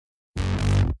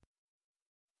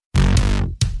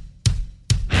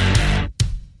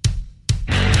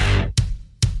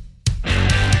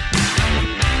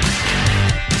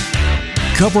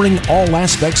covering all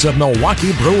aspects of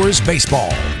Milwaukee Brewers baseball.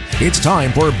 It's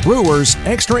time for Brewers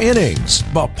Extra Innings,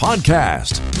 the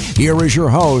podcast. Here is your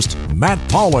host, Matt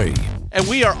Pauley. And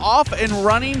we are off and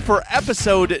running for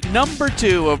episode number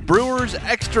 2 of Brewers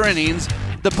Extra Innings,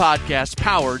 the podcast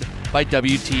powered by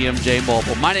WTMJ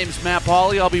Mobile. My name is Matt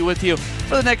Pauley. I'll be with you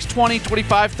for the next 20,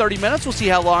 25, 30 minutes. We'll see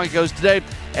how long it goes today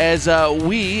as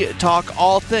we talk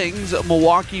all things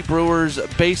Milwaukee Brewers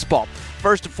baseball.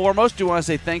 First and foremost, do want to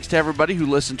say thanks to everybody who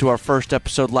listened to our first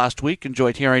episode last week.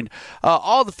 Enjoyed hearing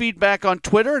all the feedback on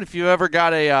Twitter. And if you ever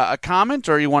got a comment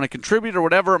or you want to contribute or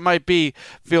whatever it might be,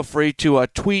 feel free to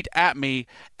tweet at me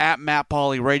at Matt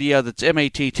Pauley Radio. That's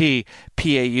MattPauley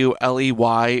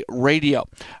Radio.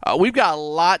 We've got a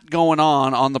lot going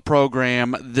on the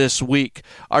program this week.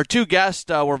 Our two guests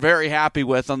we're very happy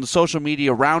with on the social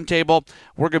media roundtable.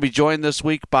 We're going to be joined this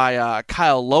week by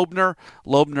Kyle Lobner.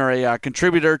 Lobner, a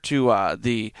contributor to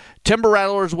the Timber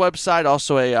Rattlers website,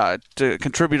 also a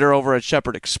contributor over at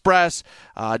Shepherd Express,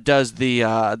 does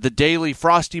the daily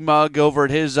Frosty Mug over at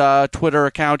his Twitter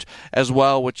account as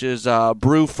well, which is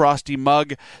Brew Frosty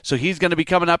Mug. So he's going to be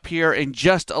coming up here in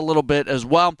just a little bit as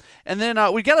well. And then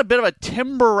we got a bit of a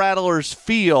Timber Rattlers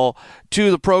feel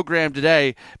to the program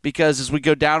today because as we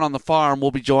go down on the farm,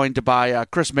 we'll be joined by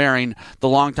Chris Mehring, the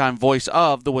longtime voice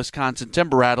of the Wisconsin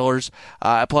Timber Rattlers.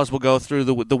 Plus, we'll go through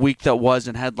the week that was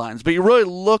in headlines. But you really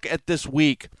look at this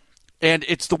week, and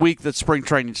it's the week that spring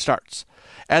training starts.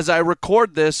 As I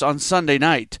record this on Sunday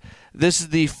night, this is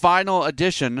the final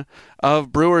edition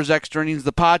of Brewers Extra Innings,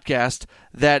 the podcast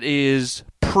that is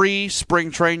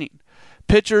pre-spring training.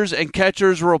 Pitchers and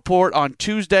catchers report on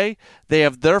Tuesday. They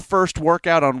have their first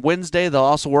workout on Wednesday. They'll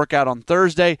also work out on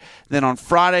Thursday. Then on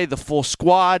Friday, the full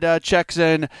squad checks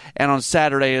in. And on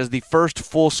Saturday is the first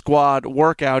full squad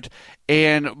workout.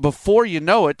 And before you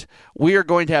know it, we are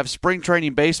going to have spring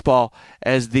training baseball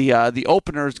as the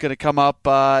opener is going to come up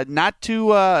not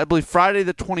to, I believe, Friday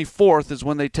the 24th is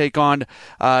when they take on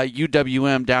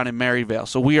UWM down in Maryvale.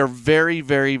 So we are very,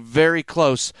 very, very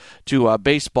close to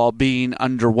baseball being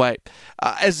underway.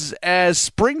 As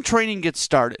spring training gets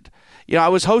started, you know, I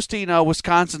was hosting a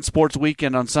Wisconsin Sports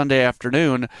Weekend on Sunday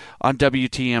afternoon on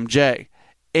WTMJ.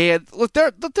 And look,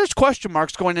 there's question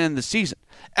marks going into the season.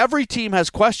 Every team has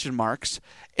question marks,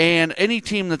 and any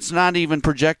team that's not even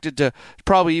projected to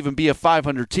probably even be a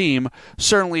 500 team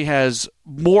certainly has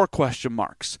more question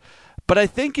marks. But I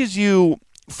think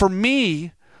for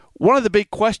me, one of the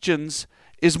big questions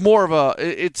is more of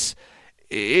it's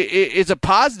a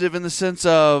positive in the sense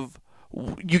of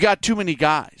you got too many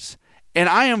guys. And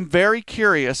I am very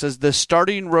curious as the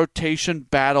starting rotation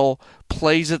battle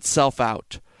plays itself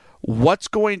out. What's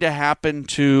going to happen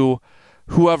to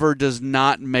whoever does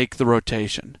not make the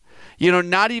rotation? You know,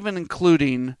 not even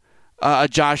including a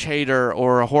Josh Hader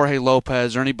or a Jorge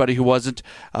Lopez or anybody who wasn't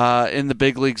in the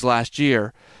big leagues last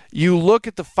year. You look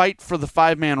at the fight for the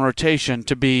 5-man rotation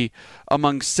to be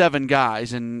among 7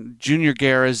 guys, and Junior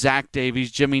Guerra, Zach Davies,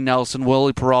 Jimmy Nelson,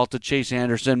 Willie Peralta, Chase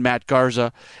Anderson, Matt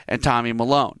Garza, and Tommy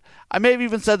Malone. I may have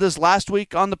even said this last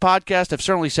week on the podcast. I've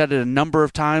certainly said it a number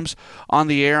of times on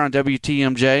the air on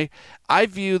WTMJ. I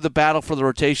view the battle for the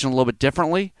rotation a little bit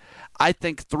differently. I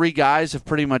think 3 guys have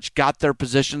pretty much got their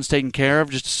positions taken care of,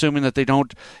 just assuming that they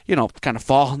don't, kind of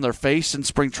fall on their face in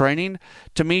spring training.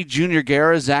 To me, Junior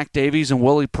Guerra, Zach Davies, and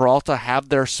Willie Peralta have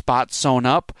their spots sewn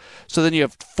up. So then you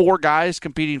have 4 guys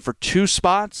competing for 2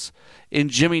 spots in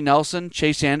Jimmy Nelson,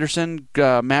 Chase Anderson,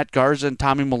 Matt Garza, and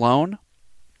Tommy Malone.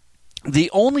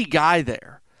 The only guy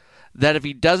there that if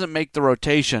he doesn't make the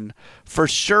rotation for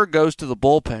sure goes to the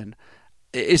bullpen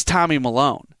is Tommy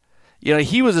Malone. You know,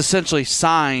 he was essentially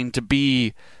signed to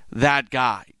be that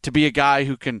guy, to be a guy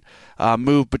who can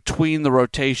move between the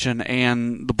rotation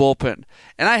and the bullpen.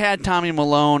 And I had Tommy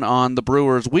Malone on the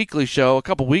Brewers Weekly show a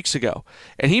couple weeks ago,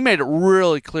 and he made it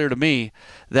really clear to me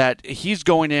that he's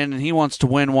going in and he wants to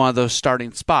win one of those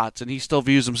starting spots, and he still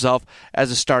views himself as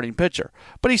a starting pitcher.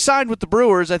 But he signed with the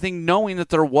Brewers, I think, knowing that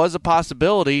there was a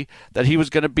possibility that he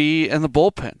was going to be in the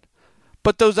bullpen.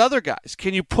 But those other guys,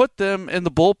 can you put them in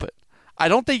the bullpen? I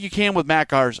don't think you can with Matt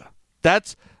Garza.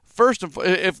 That's first and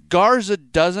foremost. If Garza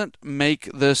doesn't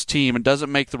make this team and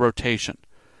doesn't make the rotation,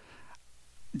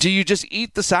 do you just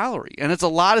eat the salary? And it's a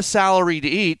lot of salary to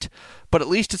eat, but at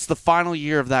least it's the final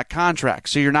year of that contract,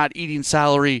 so you're not eating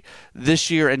salary this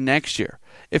year and next year.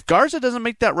 If Garza doesn't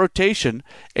make that rotation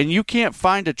and you can't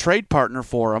find a trade partner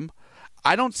for him,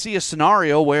 I don't see a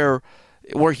scenario where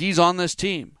he's on this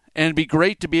team. And it'd be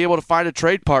great to be able to find a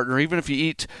trade partner, even if you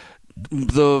eat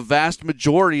the vast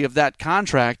majority of that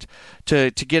contract to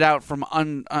get out from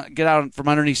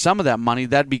underneath some of that money.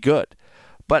 That'd be good.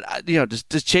 But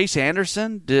does Chase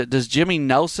Anderson, does Jimmy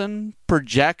Nelson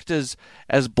project as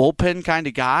bullpen kind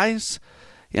of guys?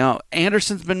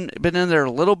 Anderson's been in there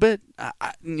a little bit.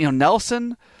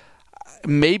 Nelson,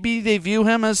 maybe they view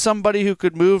him as somebody who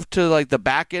could move to like the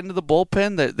back end of the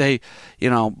bullpen. That they,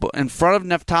 in front of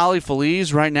Neftali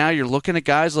Feliz right now, you're looking at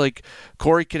guys like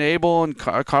Corey Knebel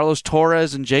and Carlos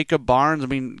Torres and Jacob Barnes. I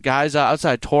mean, guys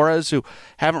outside Torres who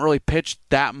haven't really pitched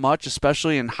that much,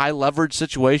 especially in high leverage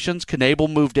situations.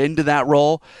 Knebel moved into that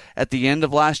role at the end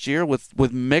of last year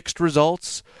with mixed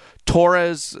results.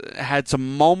 Torres had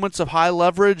some moments of high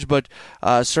leverage, but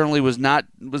certainly was not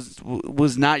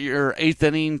your eighth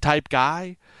inning type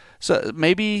guy. So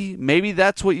maybe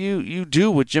that's what you do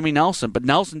with Jimmy Nelson. But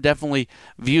Nelson definitely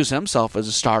views himself as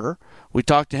a starter. We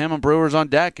talked to him on Brewers on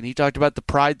Deck, and he talked about the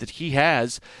pride that he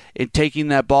has in taking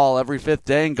that ball every fifth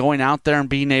day and going out there and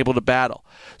being able to battle.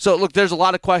 So, look, there's a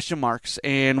lot of question marks,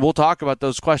 and we'll talk about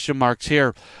those question marks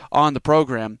here on the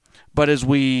program. But as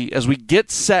we get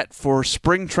set for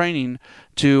spring training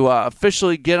to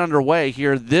officially get underway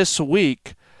here this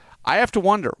week, I have to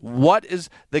wonder, what is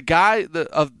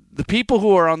the people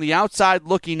who are on the outside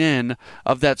looking in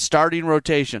of that starting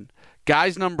rotation,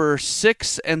 guys number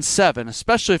 6 and 7,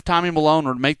 especially if Tommy Milone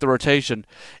would make the rotation,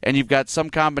 and you've got some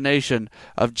combination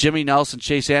of Jimmy Nelson,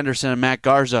 Chase Anderson, and Matt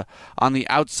Garza on the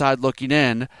outside looking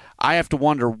in, I have to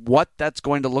wonder what that's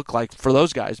going to look like for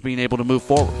those guys being able to move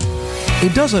forward.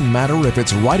 It doesn't matter if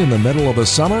it's right in the middle of the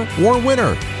summer or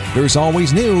winter. There's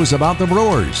always news about the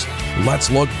Brewers. Let's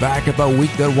look back at the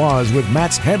week that was with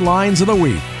Matt's Headlines of the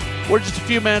Week. We're just a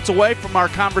few minutes away from our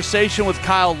conversation with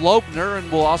Kyle Lobner,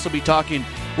 and we'll also be talking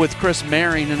with Chris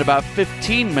Mehring in about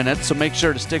 15 minutes, so make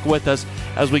sure to stick with us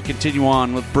as we continue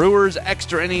on with Brewers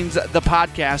Extra Innings, the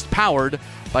podcast powered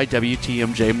by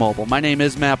WTMJ Mobile. My name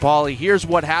is Matt Pauley. Here's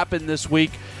what happened this week.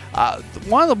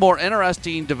 One of the more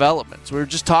interesting developments, we were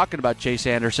just talking about Chase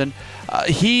Anderson.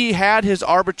 He had his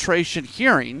arbitration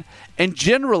hearing, and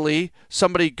generally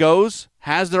somebody goes,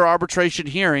 has their arbitration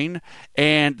hearing,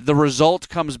 and the result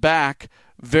comes back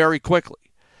very quickly.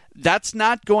 That's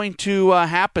not going to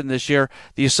happen this year.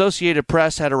 The Associated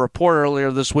Press had a report earlier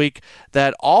this week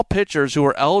that all pitchers who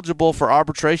are eligible for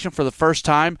arbitration for the first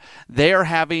time, they are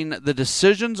having the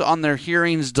decisions on their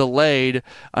hearings delayed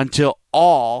until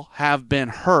all have been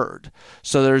heard.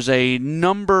 So there's a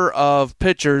number of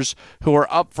pitchers who are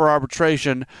up for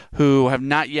arbitration who have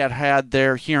not yet had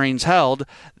their hearings held.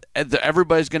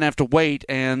 Everybody's going to have to wait,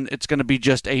 and it's going to be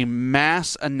just a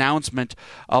mass announcement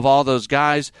of all those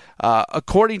guys.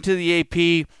 According to the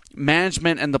AP,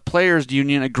 management and the players'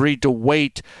 union agreed to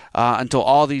wait until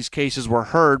all these cases were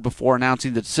heard before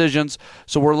announcing the decisions.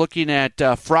 So we're looking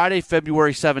at Friday,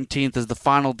 February 17th as the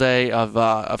final day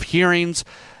of hearings.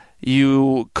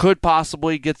 You could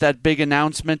possibly get that big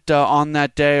announcement on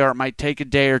that day, or it might take a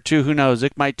day or two. Who knows?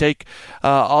 It might take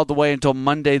all the way until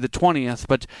Monday the 20th,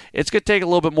 but it's going to take a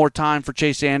little bit more time for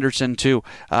Chase Anderson to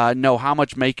know how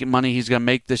much money he's going to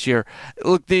make this year.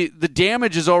 Look, the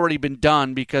damage has already been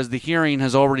done because the hearing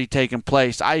has already taken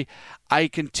place. I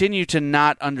continue to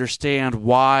not understand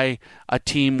why a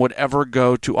team would ever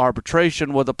go to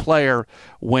arbitration with a player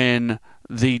when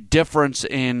the difference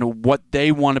in what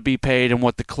they want to be paid and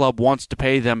what the club wants to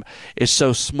pay them is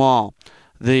so small.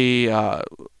 The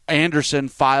Anderson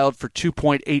filed for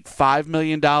 $2.85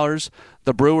 million.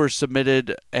 The Brewers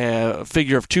submitted a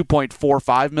figure of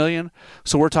 $2.45 million.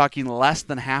 So we're talking less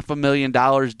than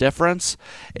 $500,000 difference.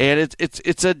 And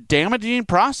it's a damaging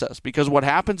process because what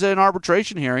happens in an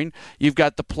arbitration hearing, you've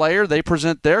got the player, they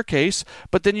present their case,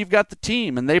 but then you've got the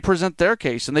team and they present their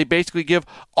case, and they basically give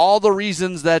all the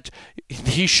reasons that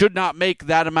he should not make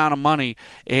that amount of money.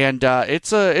 And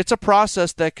it's a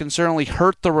process that can certainly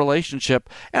hurt the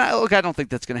relationship. And I don't think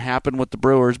that's going to happen with the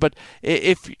Brewers, but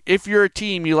if you're a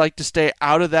team, you like to stay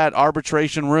out of that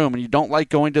arbitration room and you don't like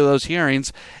going to those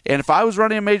hearings. And if I was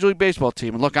running a Major League Baseball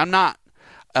team, and look, I'm not,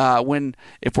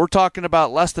 if we're talking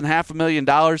about less than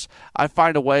 $500,000, I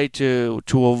find a way to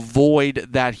avoid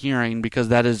that hearing because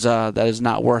that is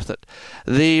not worth it.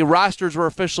 The rosters were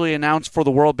officially announced for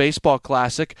the World Baseball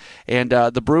Classic, and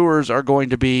the Brewers are going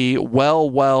to be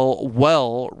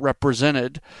well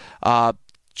represented.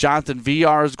 Jonathan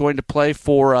Villar is going to play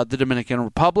for the Dominican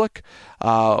Republic.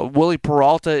 Willie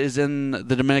Peralta is in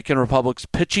the Dominican Republic's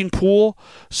pitching pool.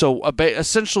 So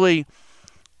essentially,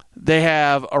 they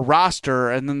have a roster,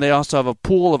 and then they also have a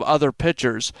pool of other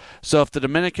pitchers. So if the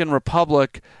Dominican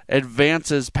Republic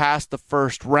advances past the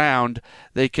first round,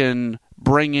 they can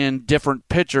bring in different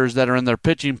pitchers that are in their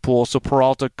pitching pool, so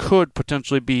Peralta could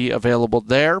potentially be available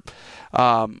there.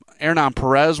 Hernan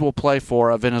Perez will play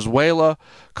for Venezuela.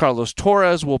 Carlos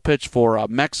Torres will pitch for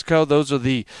Mexico. Those are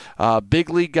the big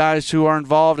league guys who are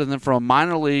involved. And then from a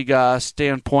minor league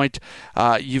standpoint,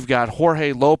 you've got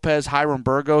Jorge Lopez, Hiram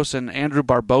Burgos, and Andrew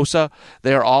Barbosa.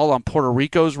 They are all on Puerto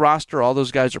Rico's roster. All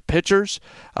those guys are pitchers.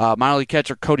 Minor league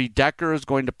catcher Cody Decker is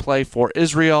going to play for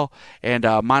Israel. And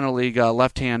minor league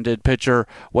left-handed pitcher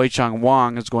Wei-Chang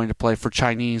Wang is going to play for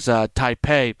Chinese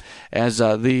Taipei, as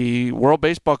the World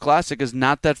Baseball Classic is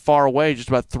not that far away, just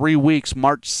about 3 weeks.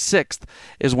 March 6th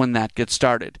is when that gets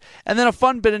started. And then a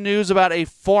fun bit of news about a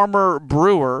former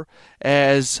Brewer,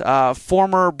 as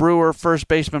former Brewer first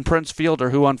baseman Prince Fielder,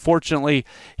 who unfortunately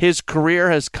his career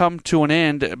has come to an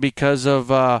end because of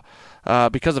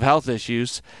health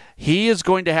issues. He is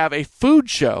going to have a food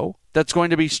show that's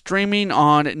going to be streaming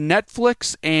on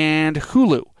Netflix and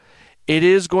Hulu. It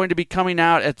is going to be coming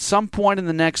out at some point in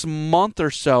the next month or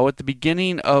so, at the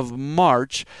beginning of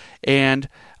March, and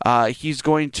he's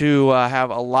going to have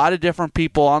a lot of different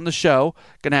people on the show.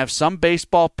 Going to have some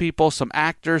baseball people, some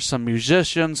actors, some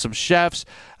musicians, some chefs.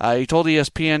 He told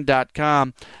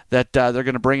ESPN.com that they're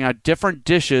going to bring out different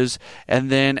dishes, and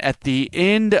then at the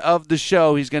end of the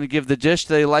show, he's going to give the dish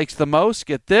that he likes the most.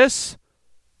 Get this,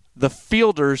 the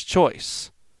fielder's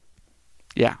choice.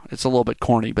 Yeah, it's a little bit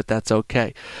corny, but that's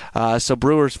okay. So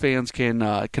Brewers fans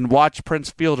can watch Prince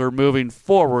Fielder moving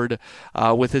forward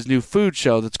with his new food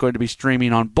show that's going to be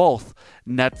streaming on both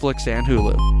Netflix and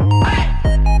Hulu.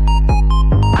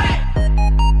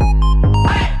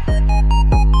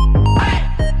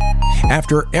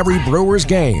 After every Brewers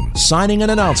game, signing an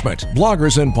announcement,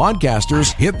 bloggers and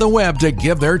podcasters hit the web to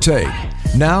give their take.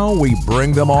 Now we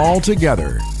bring them all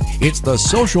together. It's the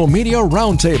Social Media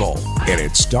Roundtable, and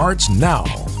it starts now.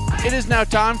 It is now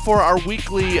time for our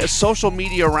weekly Social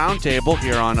Media Roundtable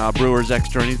here on Brewers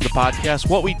Extra Innings, the podcast.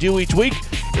 What we do each week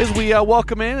is we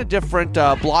welcome in a different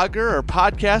blogger or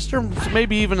podcaster.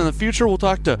 Maybe even in the future we'll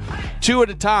talk to two at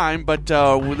a time, but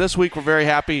this week we're very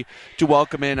happy to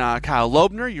welcome in Kyle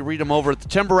Lobner. You read him over at the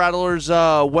Timber Rattlers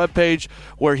webpage,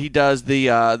 where he does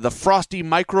the Frosty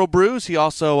Microbrews. He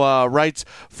also writes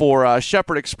for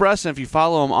Shepherd Express, and if you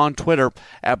follow him on Twitter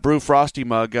at Brew Frosty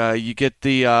Mug, you get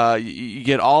you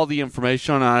get all the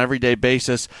information on an everyday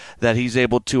basis that he's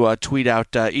able to tweet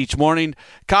out each morning.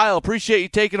 Kyle, appreciate you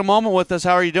taking a moment with us.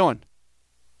 How are you doing?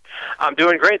 I'm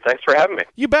doing great. Thanks for having me.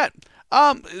 You bet.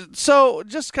 So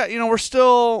just, we're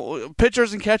still,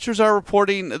 pitchers and catchers are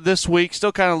reporting this week,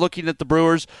 still kind of looking at the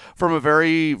Brewers from a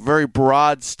very, very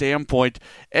broad standpoint.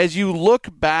 As you look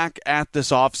back at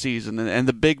this offseason and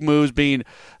the big moves being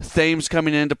Thames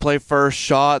coming in to play first,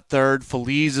 Shaw at third,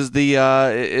 Feliz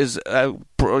is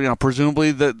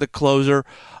presumably the closer.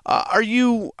 Are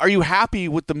you happy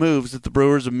with the moves that the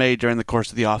Brewers have made during the course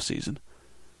of the offseason?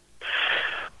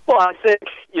 Well, I think,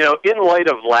 in light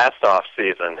of last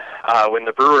offseason, when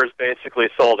the Brewers basically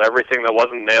sold everything that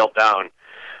wasn't nailed down,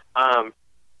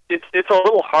 it's a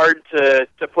little hard to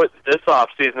put this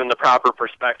offseason in the proper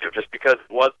perspective just because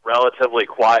it was relatively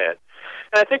quiet.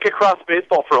 And I think across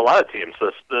baseball for a lot of teams,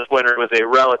 this winter was a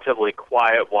relatively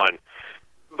quiet one.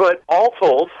 But all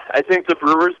told, I think the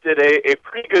Brewers did a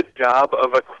pretty good job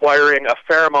of acquiring a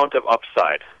fair amount of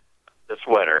upside this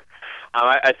winter.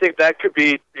 I think that could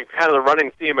be kind of the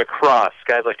running theme across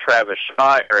guys like Travis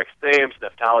Shaw, Eric Thames,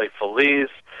 Neftali Feliz.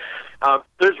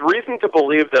 There's reason to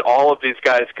believe that all of these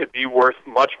guys could be worth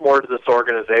much more to this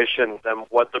organization than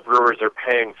what the Brewers are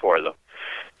paying for them.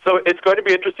 So it's going to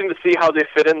be interesting to see how they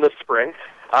fit in this spring.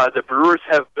 The Brewers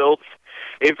have built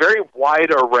a very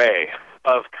wide array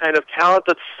of kind of talent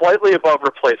that's slightly above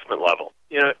replacement level.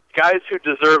 Guys who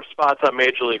deserve spots on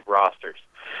major league rosters.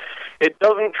 It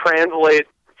doesn't translate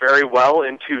very well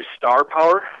into star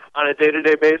power on a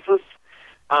day-to-day basis,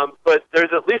 but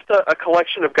there's at least a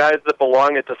collection of guys that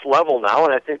belong at this level now,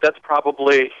 and I think that's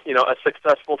probably a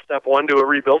successful step one to a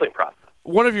rebuilding process.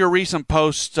 One of your recent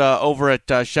posts over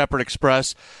at Shepherd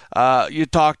Express, you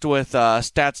talked with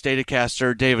stats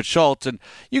datacaster David Schultz, and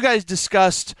you guys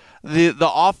discussed the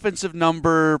offensive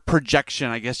number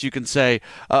projection, I guess you can say,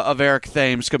 of Eric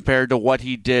Thames compared to what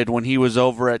he did when he was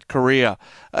over at Korea.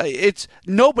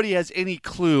 Nobody has any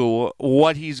clue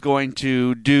what he's going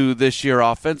to do this year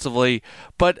offensively,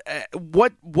 but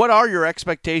what are your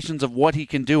expectations of what he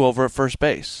can do over at first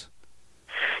base?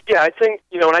 Yeah, I think,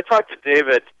 when I talked to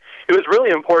David, it was really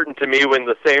important to me when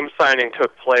the same signing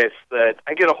took place that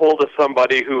I get a hold of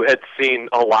somebody who had seen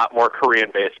a lot more Korean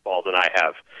baseball than I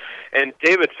have. And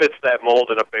David fits that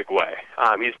mold in a big way.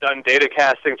 He's done data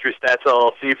casting through Stats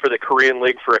LLC for the Korean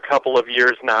League for a couple of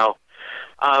years now.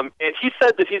 And he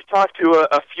said that he's talked to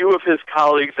a few of his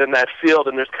colleagues in that field,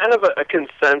 and there's kind of a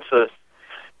consensus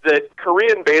that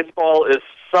Korean baseball is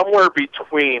somewhere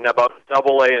between about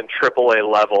AA and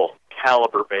AAA level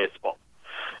caliber baseball.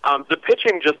 The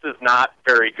pitching just is not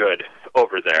very good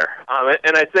over there.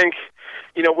 And I think,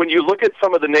 when you look at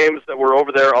some of the names that were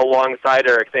over there alongside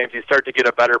Eric Thames, you start to get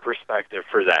a better perspective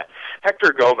for that.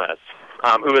 Hector Gomez,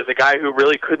 who is a guy who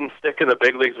really couldn't stick in the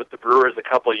big leagues with the Brewers a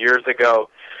couple of years ago,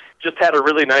 just had a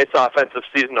really nice offensive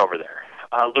season over there.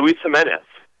 Luis Jimenez,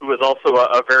 who was also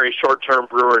a very short-term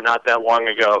Brewer not that long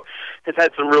ago, has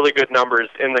had some really good numbers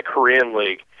in the Korean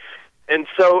League. And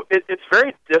so it's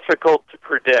very difficult to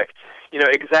predict,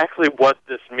 exactly what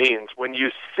this means when you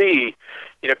see,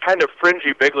 kind of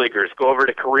fringy big leaguers go over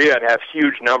to Korea and have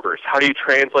huge numbers. How do you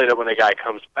translate it when a guy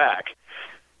comes back?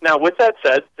 Now, with that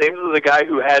said, Thames is a guy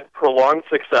who had prolonged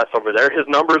success over there. His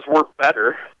numbers were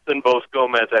better than both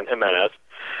Gomez and Jimenez.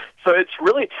 So it's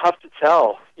really tough to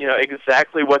tell,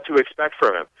 exactly what to expect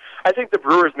from him. I think the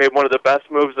Brewers made one of the best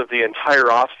moves of the entire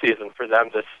offseason for them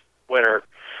this winter.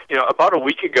 About a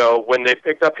week ago when they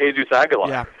picked up Jesus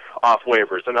Aguilar off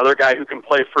waivers, another guy who can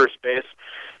play first base,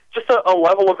 just a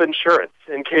level of insurance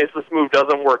in case this move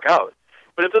doesn't work out.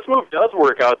 But if this move does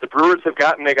work out, the Brewers have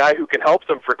gotten a guy who can help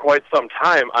them for quite some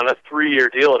time on a 3-year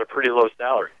deal at a pretty low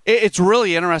salary. It's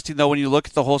really interesting, though, when you look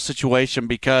at the whole situation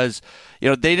because,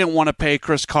 they didn't want to pay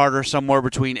Chris Carter somewhere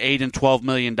between $8 and $12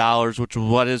 million, which was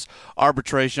what his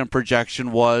arbitration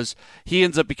projection was. He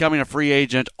ends up becoming a free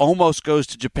agent, almost goes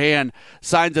to Japan,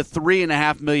 signs a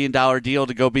 $3.5 million deal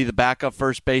to go be the backup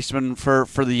first baseman for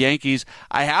the Yankees.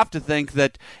 I have to think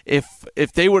that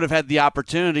if they would have had the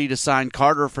opportunity to sign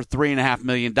Carter for $3.5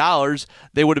 million,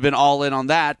 they would have been all in on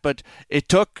that, but it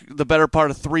took the better part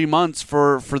of 3 months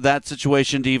for that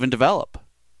situation to even develop.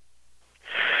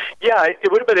 Yeah,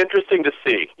 it would have been interesting to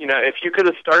see. If you could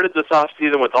have started this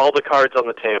offseason with all the cards on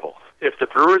the table, if the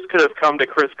Brewers could have come to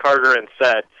Chris Carter and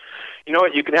said, you know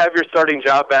what, you can have your starting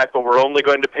job back, but we're only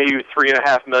going to pay you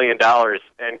 $3.5 million,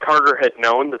 and Carter had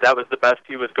known that that was the best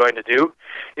he was going to do,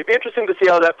 it'd be interesting to see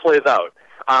how that plays out.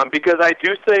 Because I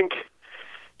do think,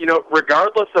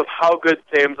 regardless of how good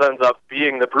Thames ends up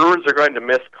being, the Brewers are going to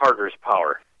miss Carter's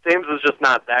power. Thames is just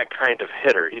not that kind of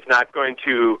hitter. He's not going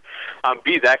to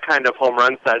be that kind of home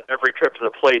run set every trip to the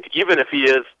plate, even if he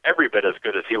is every bit as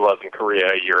good as he was in Korea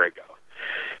a year ago.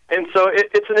 And so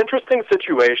it's an interesting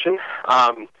situation.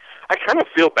 I kind of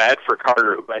feel bad for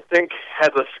Carter, who I think has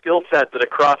a skill set that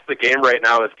across the game right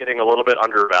now is getting a little bit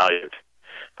undervalued.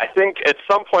 I think at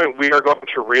some point we are going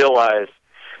to realize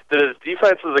that as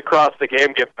defenses across the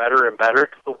game get better and better,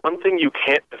 the one thing you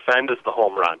can't defend is the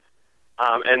home run.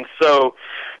 And so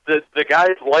the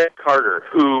guys like Carter,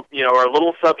 who, are a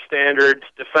little substandard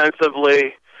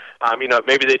defensively,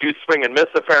 maybe they do swing and miss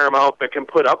a fair amount, but can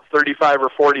put up 35 or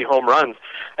 40 home runs,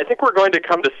 I think we're going to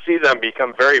come to see them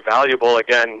become very valuable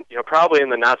again, probably in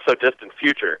the not-so-distant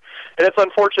future. And it's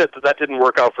unfortunate that didn't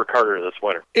work out for Carter this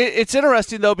winter. It's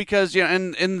interesting, though, because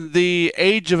in the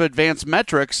age of advanced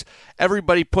metrics,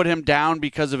 everybody put him down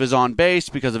because of his on-base,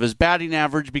 because of his batting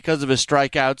average, because of his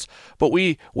strikeouts. But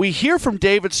we hear from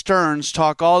David Stearns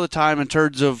talk all the time in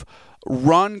terms of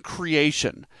run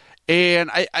creation. And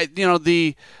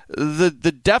the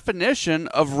definition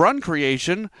of run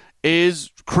creation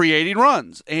is creating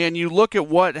runs. And you look at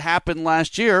what happened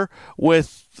last year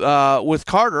with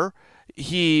Carter.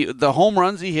 The home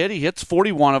runs he hits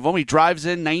 41 of them. He drives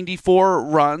in 94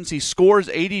 runs. He scores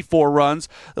 84 runs.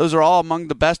 Those are all among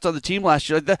the best on the team last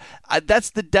year.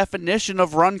 That's the definition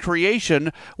of run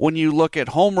creation when you look at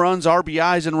home runs,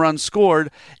 RBIs, and runs scored.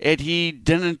 And he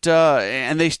didn't,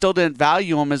 and they still didn't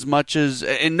value him as much as,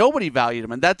 and nobody valued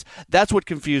him. And that's what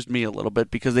confused me a little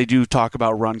bit because they do talk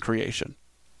about run creation.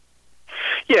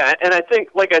 Yeah, and I think,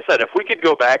 like I said, if we could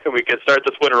go back and we could start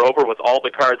this winter over with all the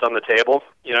cards on the table,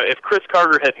 if Chris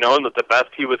Carter had known that the best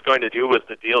he was going to do was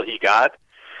the deal he got,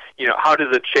 how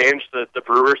does it change the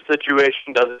Brewers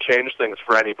situation? Does it change things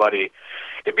for anybody?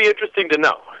 It'd be interesting to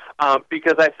know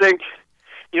because I think,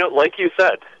 like you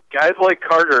said, guys like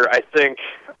Carter, I think,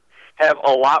 have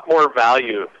a lot more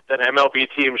value than MLB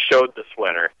teams showed this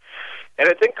winter. And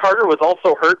I think Carter was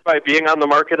also hurt by being on the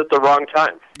market at the wrong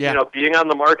time. Yeah. Being on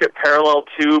the market parallel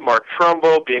to Mark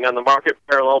Trumbo, being on the market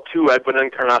parallel to Edwin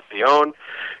Encarnacion,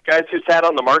 guys who sat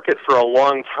on the market for a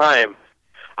long time.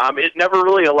 It never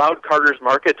really allowed Carter's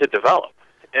market to develop.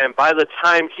 And by the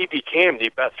time he became the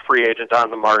best free agent on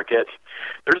the market,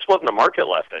 there just wasn't a market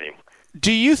left anymore.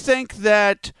 Do you think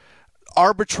that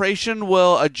arbitration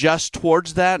will adjust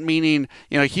towards that, meaning,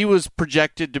 he was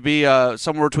projected to be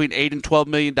somewhere between $8 and $12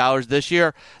 million this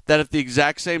year, that if the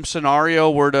exact same scenario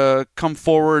were to come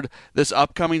forward this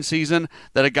upcoming season,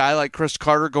 that a guy like Chris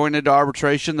Carter going into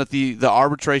arbitration, that the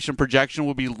arbitration projection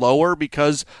will be lower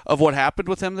because of what happened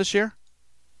with him this year?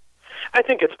 I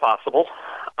think it's possible.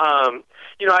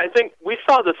 I think we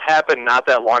saw this happen not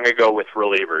that long ago with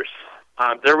relievers.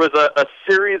 There was a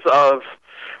series of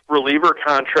reliever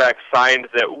contracts signed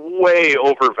that way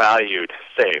overvalued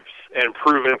saves and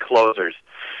proven closers.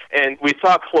 And we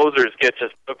saw closers get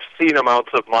just obscene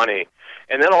amounts of money.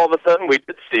 And then all of a sudden we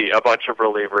did see a bunch of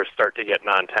relievers start to get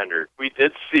non-tendered. We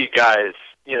did see guys,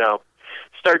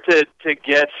 start to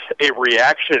get a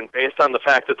reaction based on the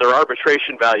fact that their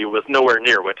arbitration value was nowhere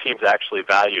near what teams actually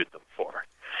valued them for.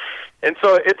 And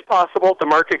so it's possible the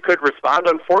market could respond.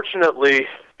 Unfortunately,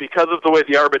 because of the way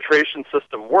the arbitration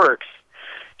system works,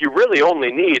 you really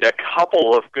only need a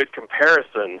couple of good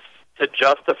comparisons to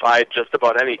justify just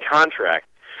about any contract.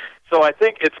 So I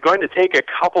think it's going to take a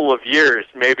couple of years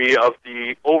maybe of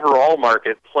the overall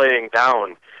market playing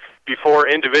down before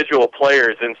individual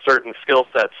players in certain skill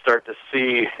sets start to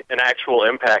see an actual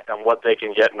impact on what they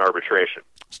can get in arbitration.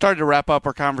 Started to wrap up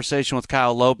our conversation with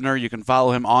Kyle Lobner. You can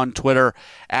follow him on Twitter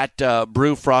at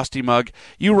BrewFrostyMug.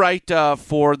 You write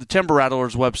for the Timber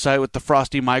Rattlers website with the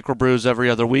Frosty Microbrews every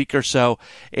other week or so,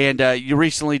 and you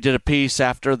recently did a piece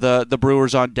after the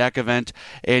Brewers on Deck event,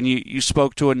 and you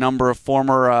spoke to a number of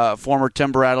former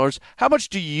Timber Rattlers. How much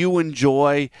do you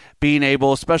enjoy being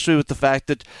able, especially with the fact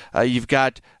that you've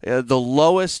got the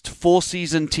lowest full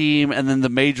season team and then the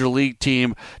major league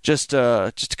team just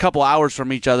a couple hours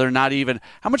from each other, not even.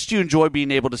 How much do you enjoy being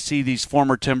able to see these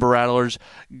former Timber Rattlers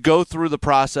go through the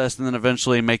process and then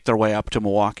eventually make their way up to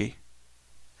Milwaukee?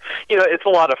 It's a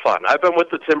lot of fun. I've been with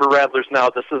the Timber Rattlers now.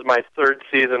 This is my third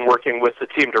season working with the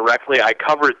team directly. I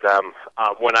covered them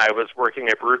when I was working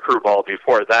at Brew Crew Ball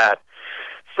before that.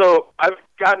 So I've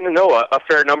gotten to know a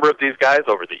fair number of these guys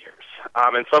over the years.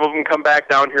 And some of them come back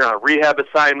down here on rehab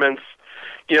assignments.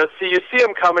 You see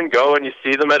them come and go, and you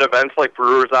see them at events like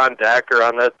Brewers on Deck or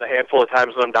on the handful of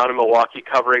times when I'm down in Milwaukee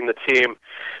covering the team.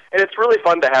 And it's really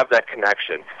fun to have that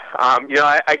connection.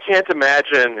 I can't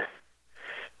imagine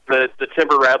the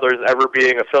Timber Rattlers ever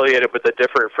being affiliated with a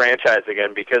different franchise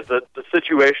again, because the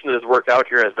situation that has worked out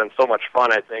here has been so much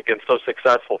fun, I think, and so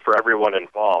successful for everyone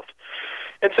involved.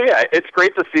 And so, yeah, it's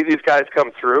great to see these guys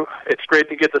come through. It's great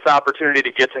to get this opportunity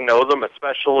to get to know them,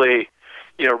 especially,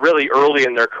 really early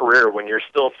in their career when you're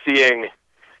still seeing,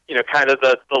 kind of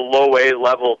the low A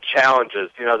level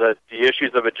challenges, the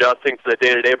issues of adjusting to the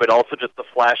day-to-day, but also just the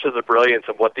flashes of brilliance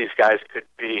of what these guys could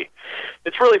be.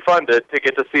 It's really fun to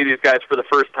get to see these guys for the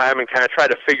first time and kind of try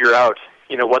to figure out,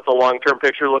 what the long-term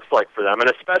picture looks like for them.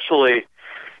 And especially,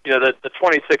 the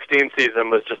 2016 season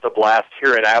was just a blast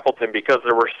here at Appleton because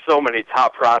there were so many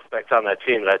top prospects on that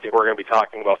team that I think we're going to be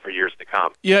talking about for years to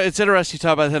come. Yeah, it's interesting to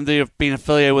talk about them being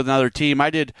affiliated with another team.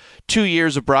 I did 2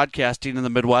 years of broadcasting in the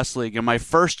Midwest League, and my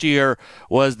first year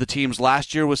was the team's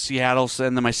last year with Seattle,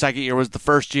 and then my second year was the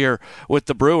first year with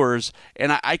the Brewers.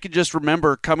 And I could just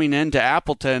remember coming into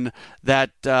Appleton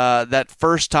that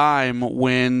first time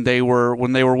when they were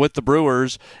with the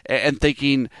Brewers and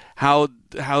thinking how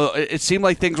it seemed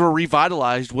like things were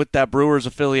revitalized with that Brewers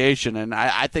affiliation, and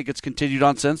I think it's continued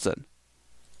on since then.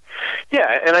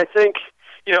 Yeah, and I think,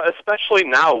 especially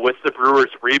now with the Brewers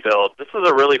rebuild, this is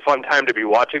a really fun time to be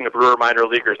watching the Brewer minor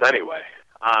leaguers anyway.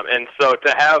 And so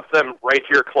to have them right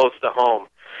here close to home,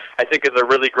 I think is a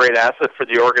really great asset for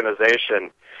the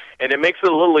organization. And it makes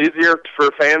it a little easier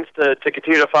for fans to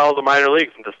continue to follow the minor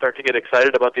leagues and to start to get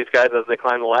excited about these guys as they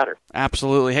climb the ladder.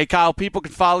 Absolutely. Hey, Kyle, people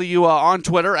can follow you on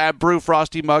Twitter at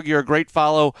BrewFrostyMug. You're a great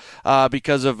follow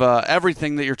because of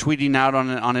everything that you're tweeting out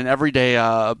on an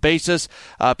everyday basis.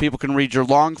 People can read your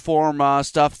long-form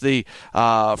stuff, the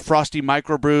Frosty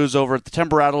Microbrews over at the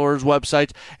Timber Rattlers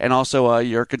website, and also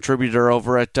you're a contributor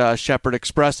over at Shepherd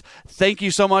Express. Thank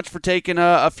you so much for taking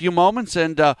a few moments,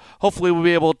 and hopefully we'll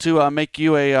be able to make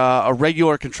you a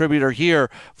regular contributor here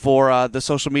for the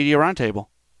Social Media Roundtable.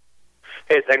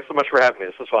 Hey, thanks so much for having me.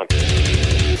 This was fun.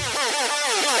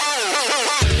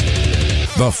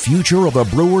 The future of the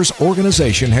Brewers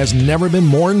organization has never been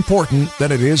more important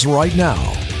than it is right now.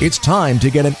 It's time to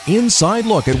get an inside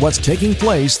look at what's taking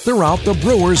place throughout the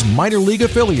Brewers minor league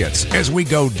affiliates as we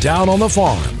go down on the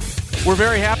farm. We're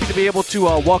very happy to be able to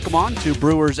welcome on to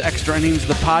Brewers Extra Innings,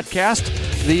 the podcast,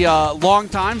 the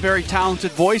longtime, very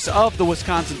talented voice of the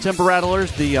Wisconsin Timber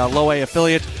Rattlers, the low-A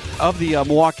affiliate of the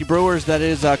Milwaukee Brewers, that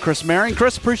is Chris Mehring.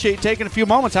 Chris, appreciate you taking a few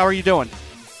moments. How are you doing?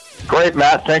 Great,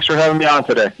 Matt. Thanks for having me on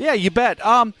today. Yeah, you bet.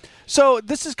 So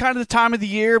this is kind of the time of the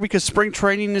year because spring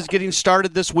training is getting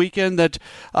started this weekend that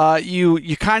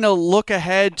you kind of look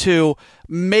ahead to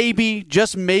maybe,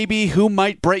 just maybe, who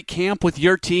might break camp with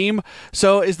your team.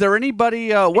 So is there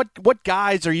anybody, what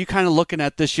guys are you kind of looking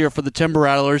at this year for the Timber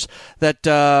Rattlers that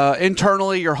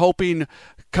internally you're hoping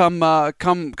come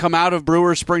out of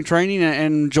Brewers spring training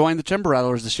and join the Timber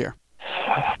Rattlers this year?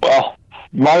 Well,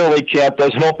 minor league camp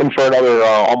doesn't open for another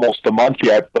almost a month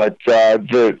yet, but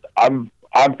I'm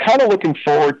kind of looking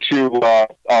forward to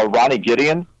Ronnie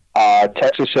Gideon,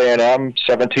 Texas A&M,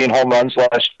 17 home runs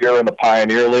last year in the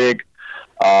Pioneer League.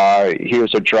 He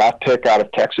was a draft pick out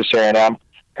of Texas A&M.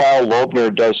 Kyle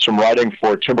Lobner does some writing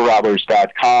for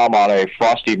TimberRattlers.com on a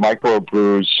Frosty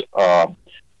Microbrews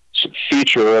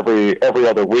feature every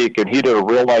other week, and he did a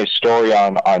real nice story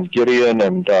on Gideon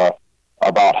and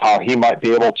about how he might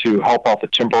be able to help out the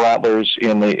Timber Rattlers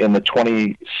in the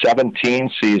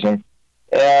 2017 season.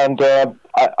 And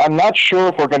I'm not sure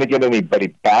if we're going to get anybody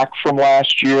back from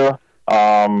last year.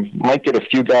 Might get a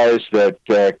few guys that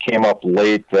came up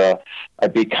late.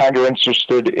 I'd be kind of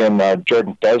interested in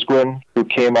Jordan Desgren, who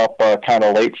came up kind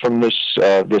of late from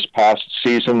this past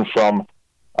season from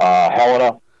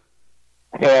Helena.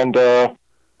 And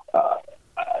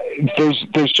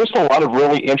there's just a lot of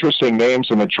really interesting names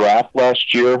in the draft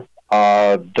last year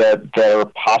that are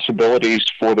possibilities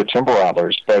for the Timber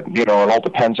Rattlers. But, it all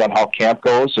depends on how camp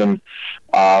goes and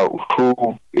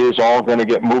who is all going to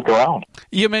get moved around.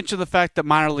 You mentioned the fact that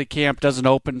minor league camp doesn't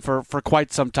open for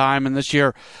quite some time, and this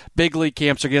year big league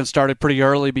camps are getting started pretty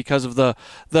early because of the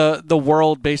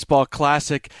World Baseball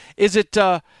Classic. Is it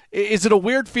a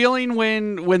weird feeling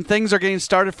when things are getting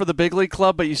started for the big league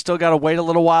club, but you still got to wait a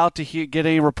little while to get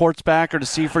any reports back or to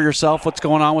see for yourself what's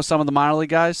going on with some of the minor league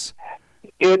guys?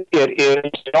 It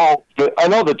is. I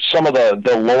know that some of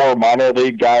the lower minor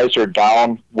league guys are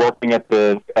down working at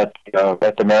the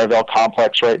Maryville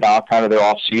complex right now, kind of their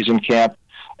off-season camp.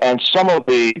 And some of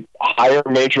the higher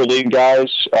major league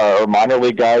guys or minor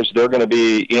league guys, they're going to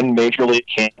be in major league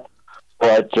camp.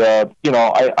 But,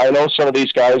 I know some of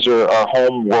these guys are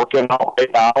home working out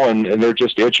right now, and they're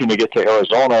just itching to get to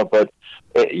Arizona. But,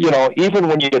 even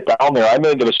when you get down there, I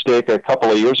made the mistake a couple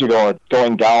of years ago of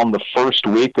going down the first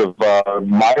week of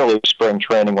minor league spring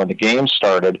training when the game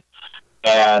started.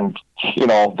 And,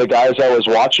 the guys I was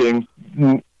watching,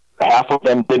 half of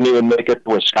them didn't even make it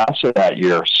to Wisconsin that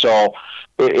year. So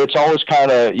it's always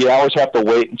you always have to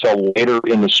wait until later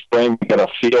in the spring to get a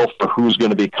feel for who's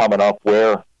going to be coming up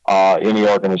where in the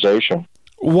organization.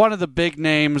 One of the big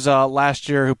names last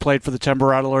year who played for the Timber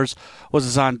Rattlers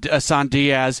was Asan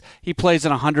Diaz. He plays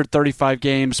in 135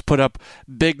 games, put up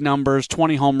big numbers,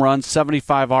 20 home runs,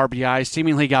 75 RBI,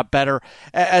 seemingly got better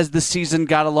as the season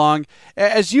got along.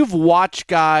 As you've watched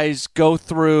guys go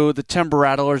through the Timber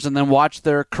Rattlers and then watch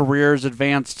their careers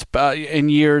advanced in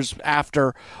years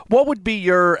after, what would be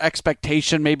your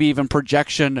expectation, maybe even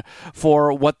projection,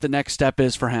 for what the next step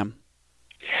is for him?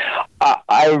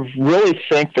 I really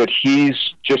think that he's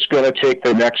just going to take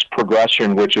the next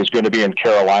progression, which is going to be in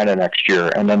Carolina next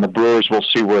year, and then the Brewers will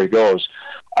see where he goes.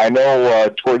 I know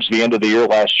towards the end of the year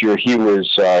last year he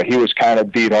was kind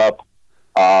of beat up,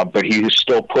 but he was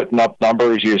still putting up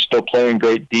numbers. He was still playing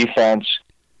great defense.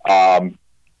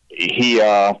 He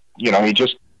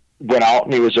just went out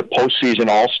and he was a postseason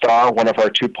All-Star, one of our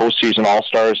 2 postseason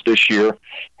All-Stars this year.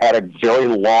 Had a very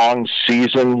long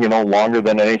season, longer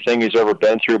than anything he's ever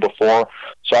been through before.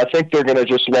 So I think they're going to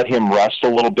just let him rest a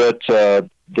little bit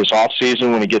this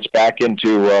off-season when he gets back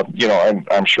into, and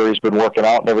I'm sure he's been working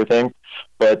out and everything.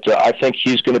 But I think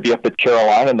he's going to be up at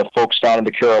Carolina, and the folks down in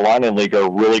the Carolina League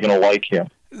are really going to like him.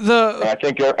 And I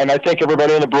think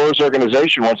everybody in the Brewers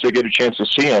organization, once they get a chance to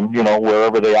see him,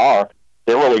 wherever they are,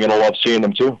 they're really going to love seeing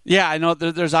him too. Yeah, I know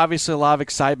there's obviously a lot of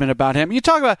excitement about him. You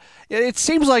talk about, it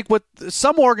seems like what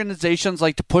some organizations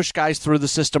like to push guys through the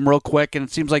system real quick, and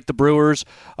it seems like the Brewers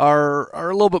are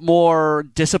a little bit more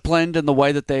disciplined in the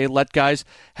way that they let guys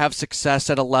have success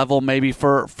at a level maybe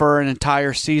for an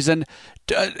entire season.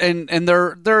 And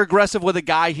they're aggressive with a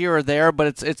guy here or there,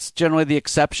 but it's generally the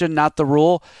exception, not the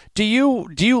rule. Do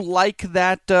you like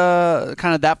that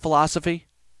kind of that philosophy?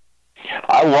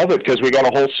 I love it because we got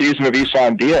a whole season of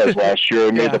Asan Diaz last year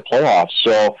and made the playoffs.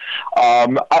 So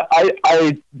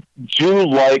I do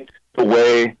like the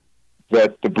way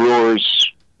that the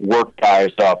Brewers work guys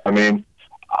up. I mean,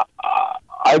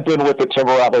 I've been with the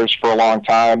Timber Rattlers for a long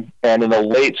time, and in the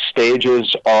late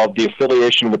stages of the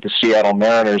affiliation with the Seattle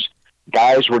Mariners,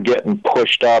 guys were getting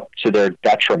pushed up to their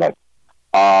detriment.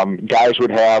 Guys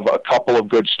would have a couple of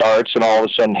good starts, and all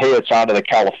of a sudden, hey, it's on to the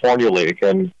California League.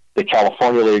 And the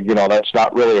California League, that's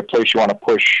not really a place you want to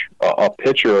push a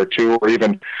pitcher or two, or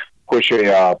even push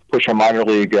a minor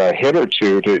league hit or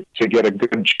two to get a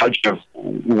good judge of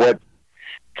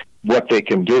what they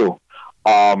can do.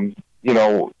 The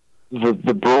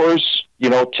Brewers,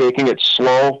 taking it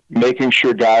slow, making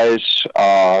sure guys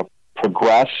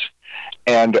progress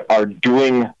and are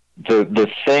doing the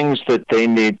things that they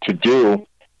need to do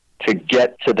to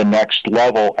get to the next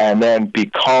level and then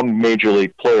become major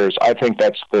league players. I think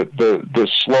that's the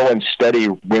slow and steady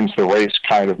wins the race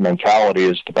kind of mentality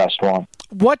is the best one.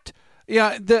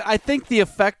 I think the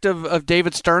effect of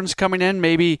David Stearns coming in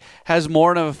maybe has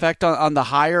more of an effect on the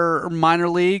higher minor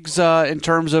leagues in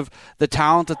terms of the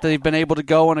talent that they've been able to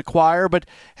go and acquire. But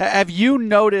have you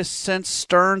noticed since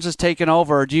Stearns has taken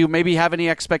over, do you maybe have any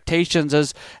expectations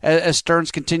as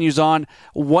Stearns continues on,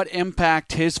 what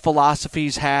impact his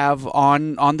philosophies have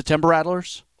on the Timber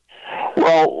Rattlers?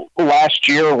 Well, last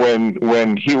year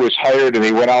when he was hired and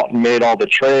he went out and made all the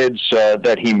trades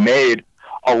that he made,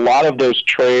 a lot of those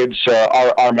trades,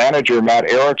 our manager, Matt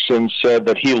Erickson, said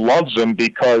that he loves them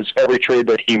because every trade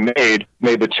that he made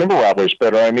the Timber Rattlers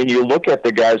better. I mean, you look at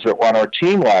the guys that were on our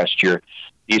team last year.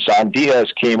 Isan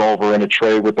Diaz came over in a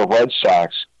trade with the Red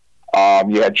Sox.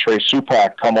 You had Trey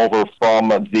Supak come over from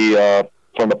the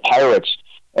Pirates,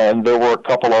 and there were a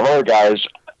couple of other guys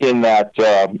in that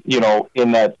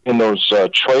in those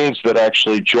trades that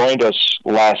actually joined us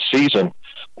last season.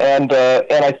 And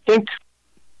I think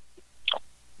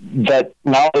that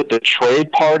now that the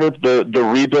trade part of the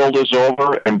rebuild is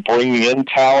over and bringing in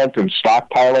talent and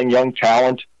stockpiling young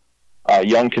talent,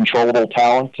 young controllable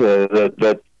talent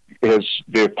that is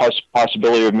the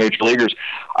possibility of major leaguers,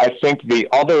 I think the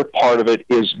other part of it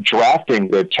is drafting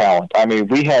good talent. I mean,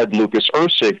 we had Lucas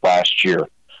Ursig last year.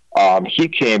 He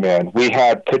came in. We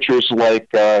had pitchers like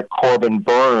Corbin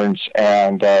Burns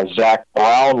and Zach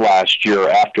Brown last year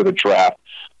after the draft.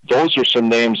 Those are some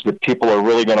names that people are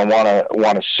really going to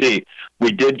want to see.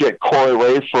 We did get Corey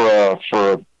Ray for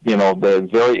the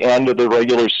very end of the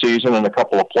regular season and a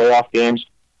couple of playoff games.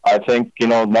 I think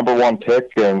number one pick,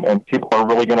 and people are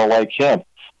really going to like him.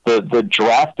 The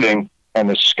drafting and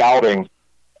the scouting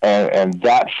and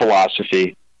that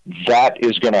philosophy, that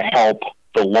is going to help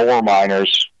the lower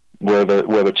minors where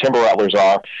the Timber Rattlers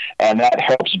are, and that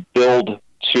helps build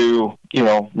to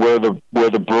where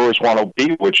the Brewers want to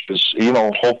be, which is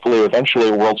hopefully eventually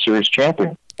a World Series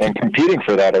champion and competing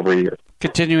for that every year.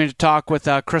 Continuing to talk with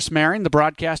Chris Mehring, the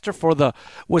broadcaster for the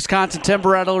Wisconsin Timber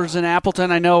Rattlers in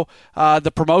Appleton. I know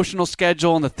the promotional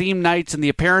schedule and the theme nights and the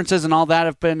appearances and all that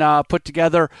have been put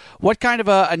together. What kind of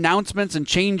announcements and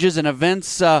changes and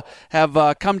events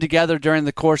have come together during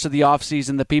the course of the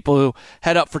offseason that people who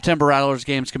head up for Timber Rattlers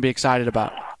games can be excited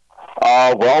about?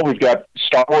 Well, we've got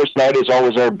Star Wars Night is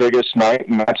always our biggest night,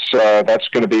 and that's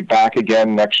going to be back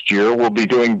again next year. We'll be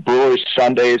doing Brewers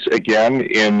Sundays again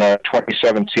in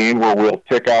 2017, where we'll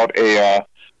pick out a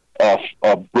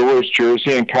Brewers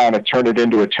jersey and kind of turn it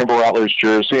into a Timber Rattlers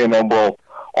jersey, and then we'll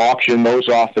auction those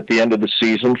off at the end of the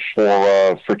season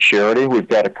for charity. We've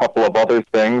got a couple of other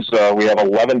things. We have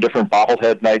 11 different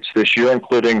bobblehead nights this year,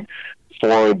 including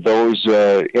for those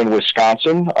in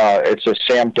Wisconsin. It's a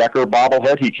Sam Decker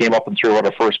bobblehead. He came up and threw out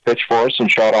a first pitch for us and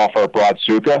shot off our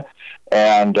Broadsuka.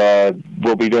 And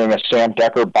we'll be doing a Sam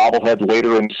Decker bobblehead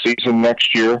later in the season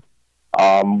next year.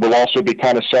 We'll also be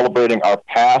kind of celebrating our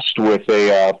past with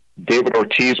a David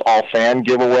Ortiz all-fan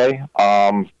giveaway,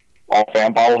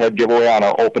 all-fan bobblehead giveaway on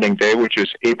our opening day, which is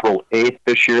April 8th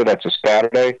this year. That's a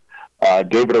Saturday.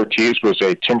 David Ortiz was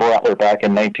a Timber Rattler back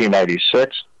in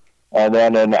 1996. And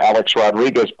then an Alex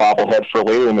Rodriguez bobblehead for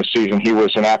later in the season. He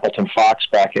was an Appleton Fox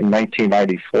back in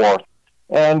 1994.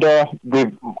 And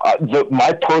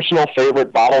my personal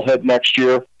favorite bobblehead next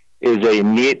year is a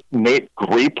Nate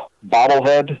Greep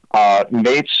bobblehead.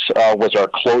 Nate's was our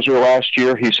closer last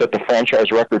year. He set the franchise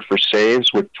record for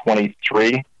saves with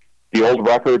 23. The old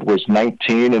record was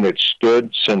 19, and it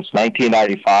stood since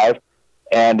 1995.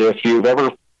 And if you've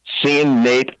ever seen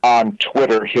Nate on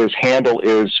Twitter, his handle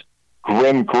is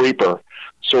Grim Reaper.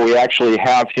 So we actually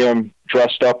have him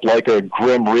dressed up like a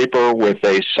Grim Reaper with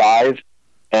a scythe.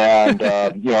 And,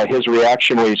 his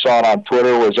reaction when he saw it on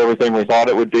Twitter was everything we thought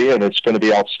it would be, and it's going to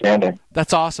be outstanding.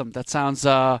 That's awesome. That sounds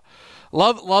love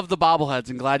the bobbleheads,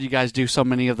 and glad you guys do so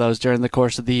many of those during the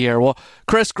course of the year. Well,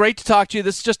 Chris, great to talk to you.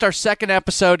 This is just our second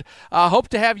episode. Hope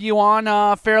to have you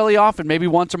on fairly often, maybe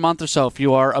once a month or so, if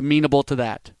you are amenable to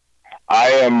that. I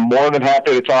am more than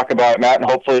happy to talk about it, Matt, and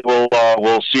hopefully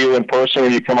we'll see you in person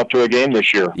when you come up to a game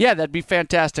this year. Yeah, that'd be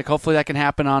fantastic. Hopefully that can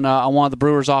happen on one of the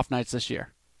Brewers off nights this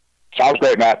year. Sounds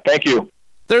great, Matt. Thank you.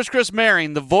 There's Chris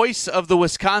Mehring, the voice of the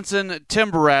Wisconsin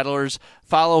Timber Rattlers.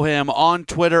 Follow him on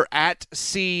Twitter at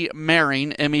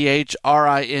 @CMehring,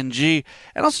 Mehring,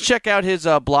 and also check out his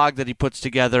blog that he puts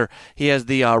together. He has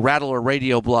the Rattler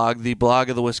Radio blog, the blog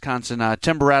of the Wisconsin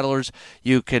Timber Rattlers.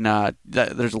 You can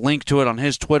there's a link to it on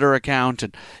his Twitter account,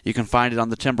 and you can find it on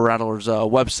the Timber Rattlers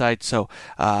website. So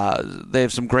they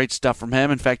have some great stuff from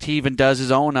him. In fact, he even does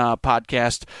his own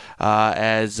podcast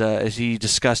as he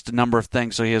discussed a number of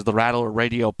things. So he has the Rattler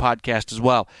Radio podcast as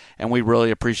well, and we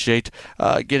really appreciate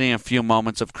getting a few moments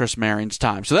of Chris Mehring's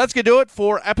time. So that's going to do it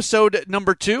for episode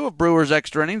number 2 of Brewers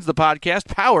Extra Innings, the podcast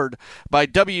powered by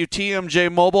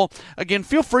WTMJ Mobile. Again,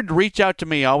 feel free to reach out to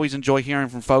me. I always enjoy hearing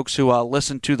from folks who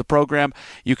listen to the program.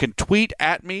 You can tweet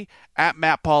at me at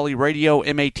Matt Pauley Radio,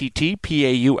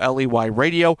 MattPauley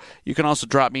Radio. You can also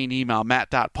drop me an email,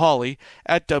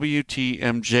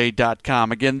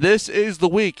 matt.pauley@WTMJ.com. Again, this is the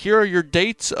week. Here are your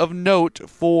dates of note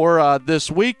for this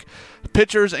week.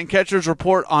 Pitchers and catchers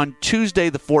report on Tuesday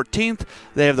the 14th.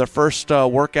 They have their first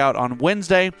workout on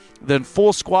Wednesday. Then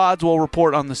full squads will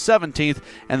report on the 17th,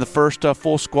 and the first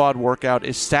full squad workout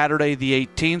is Saturday the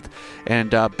 18th.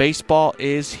 And baseball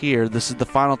is here. This is the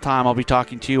final time I'll be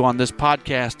talking to you on this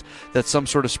podcast that some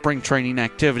sort of spring training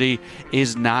activity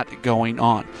is not going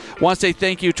on. I want to say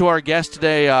thank you to our guest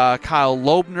today, Kyle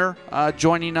Lobner,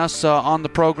 joining us on the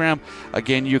program.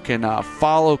 Again, you can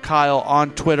follow Kyle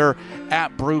on Twitter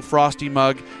at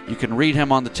BrewFrostyMug. You can read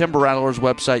him on the Timber Rattlers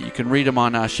website. You can read him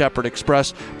on Shepherd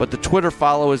Express. But the Twitter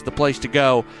follow is the place to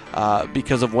go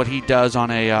because of what he does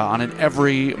on an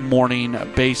every morning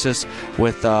basis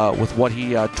with what he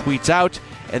tweets out.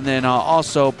 And then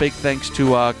also big thanks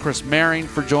to Chris Mehring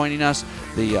for joining us,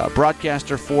 the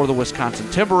broadcaster for the Wisconsin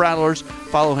Timber Rattlers.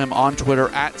 Follow him on Twitter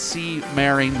at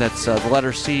 @CMehring. That's the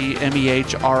letter C,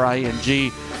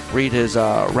 Mehring. Read his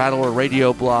Rattler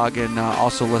Radio blog and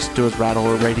also listen to his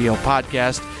Rattler Radio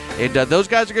podcast. And those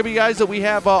guys are going to be guys that we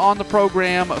have on the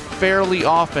program fairly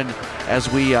often as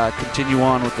we continue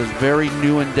on with this very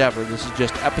new endeavor. This is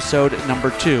just episode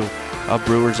number 2 of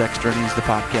Brewers Extra Innings, the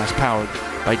podcast powered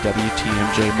by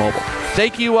WTMJ Mobile.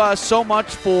 Thank you so much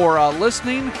for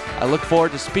listening. I look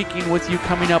forward to speaking with you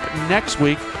coming up next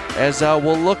week as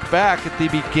we'll look back at the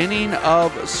beginning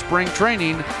of spring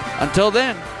training. Until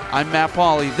then, I'm Matt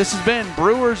Pauley. This has been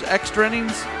Brewers Extra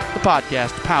Innings, the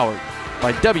podcast powered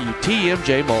by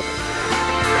WTMJ Mobile.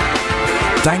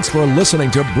 Thanks for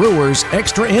listening to Brewers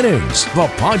Extra Innings, the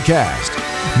podcast.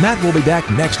 Matt will be back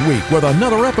next week with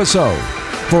another episode.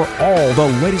 For all the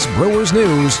latest Brewers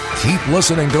news, keep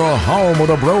listening to Home of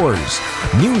the Brewers.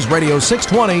 News Radio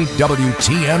 620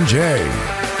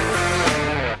 WTMJ.